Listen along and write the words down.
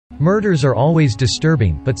Murders are always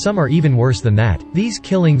disturbing, but some are even worse than that. These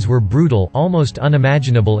killings were brutal, almost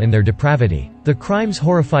unimaginable in their depravity. The crimes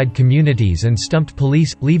horrified communities and stumped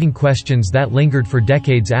police, leaving questions that lingered for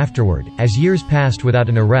decades afterward, as years passed without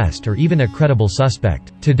an arrest or even a credible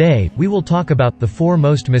suspect. Today, we will talk about the 4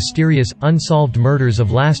 most mysterious, unsolved murders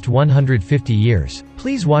of last 150 years.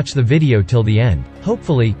 Please watch the video till the end.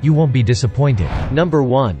 Hopefully, you won't be disappointed. Number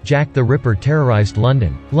 1. Jack the Ripper terrorized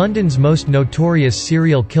London. London's most notorious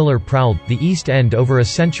serial killer prowled the East End over a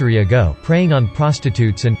century ago, preying on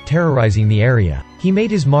prostitutes and terrorizing the area. He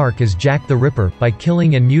made his mark as Jack the Ripper by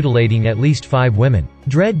killing and mutilating at least 5 women.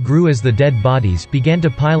 Dread grew as the dead bodies began to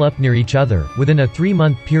pile up near each other. Within a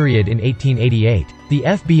 3-month period in 1888, the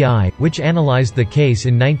FBI, which analyzed the case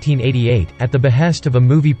in 1988, at the behest of a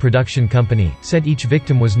movie production company, said each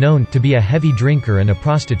victim was known to be a heavy drinker and a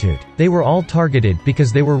prostitute. They were all targeted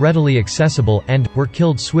because they were readily accessible and were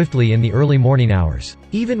killed swiftly in the early morning hours.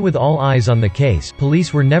 Even with all eyes on the case,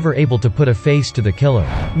 police were never able to put a face to the killer.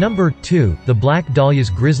 Number 2. The Black Dahlia's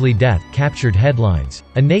grisly death captured headlines.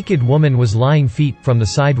 A naked woman was lying feet from the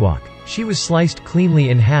sidewalk. She was sliced cleanly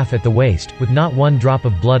in half at the waist, with not one drop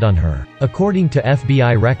of blood on her. According to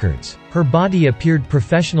FBI records, her body appeared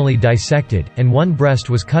professionally dissected, and one breast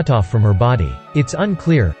was cut off from her body. It's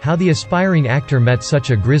unclear how the aspiring actor met such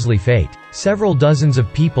a grisly fate. Several dozens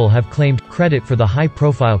of people have claimed credit for the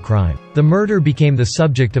high-profile crime. The murder became the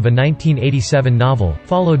subject of a 1987 novel,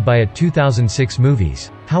 followed by a 2006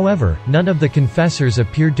 movies. However, none of the confessors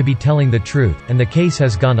appeared to be telling the truth, and the case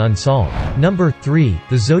has gone unsolved. Number 3.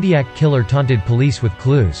 The Zodiac Killer taunted police with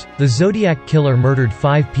clues. The Zodiac Killer murdered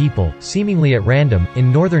 5 people, seemingly at random,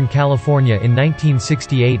 in Northern California in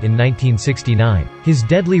 1968 and 1969. His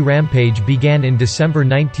deadly rampage began in December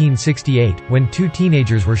 1968, when 2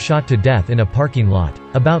 teenagers were shot to death in a parking lot.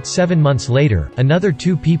 About 7 months later, another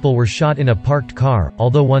 2 people were shot in a parked car,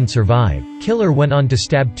 although one survived. Killer went on to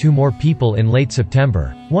stab 2 more people in late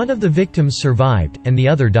September. One of the victims survived, and the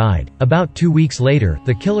other died. About 2 weeks later,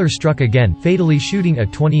 the killer struck again, fatally shooting a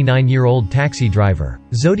 29-year-old taxi driver.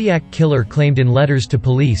 Zodiac Killer claimed in letters to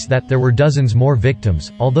police that there were dozens more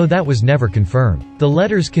victims, although that was never confirmed. The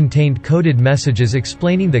letters contained coded messages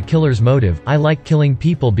explaining the killer's motive: "I like killing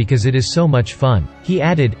people because it is so much fun." He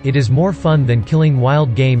added, "It is more fun than killing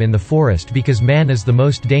wild game in the forest because man is the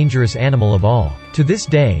most dangerous animal of all." To this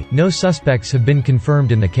day, no suspects have been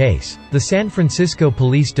confirmed in the case. The San Francisco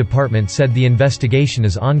Police Department said the investigation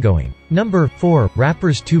is ongoing. Number 4.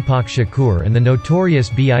 Rappers Tupac Shakur and the Notorious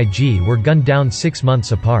B.I.G. were gunned down 6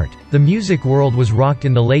 months apart. The music world was rocked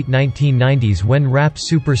in the late 1990s when rap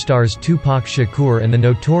superstars Tupac Shakur and the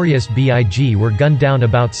Notorious B.I.G. were gunned down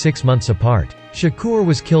about 6 months apart. Shakur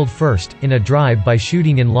was killed first, in a drive-by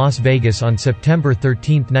shooting in Las Vegas on September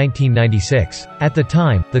 13, 1996. At the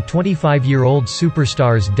time, the 25-year-old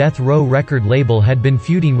superstar's Death Row record label had been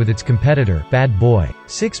feuding with its competitor, Bad Boy.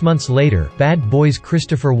 6 months later, Bad Boy's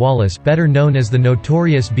Christopher Wallace, better known as the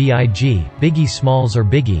Notorious B.I.G., Biggie Smalls or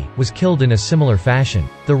Biggie, was killed in a similar fashion.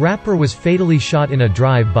 The rapper was fatally shot in a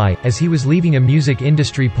drive-by, as he was leaving a music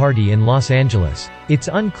industry party in Los Angeles. It's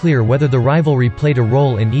unclear whether the rivalry played a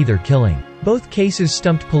role in either killing. Both cases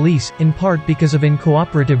stumped police, in part because of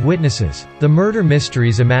uncooperative witnesses. The murder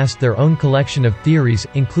mysteries amassed their own collection of theories,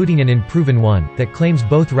 including an unproven one, that claims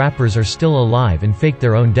both rappers are still alive and faked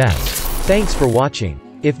their own deaths. Thanks for watching.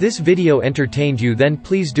 If this video entertained you, then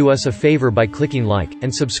please do us a favor by clicking like,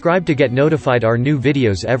 and subscribe to get notified our new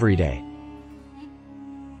videos every day.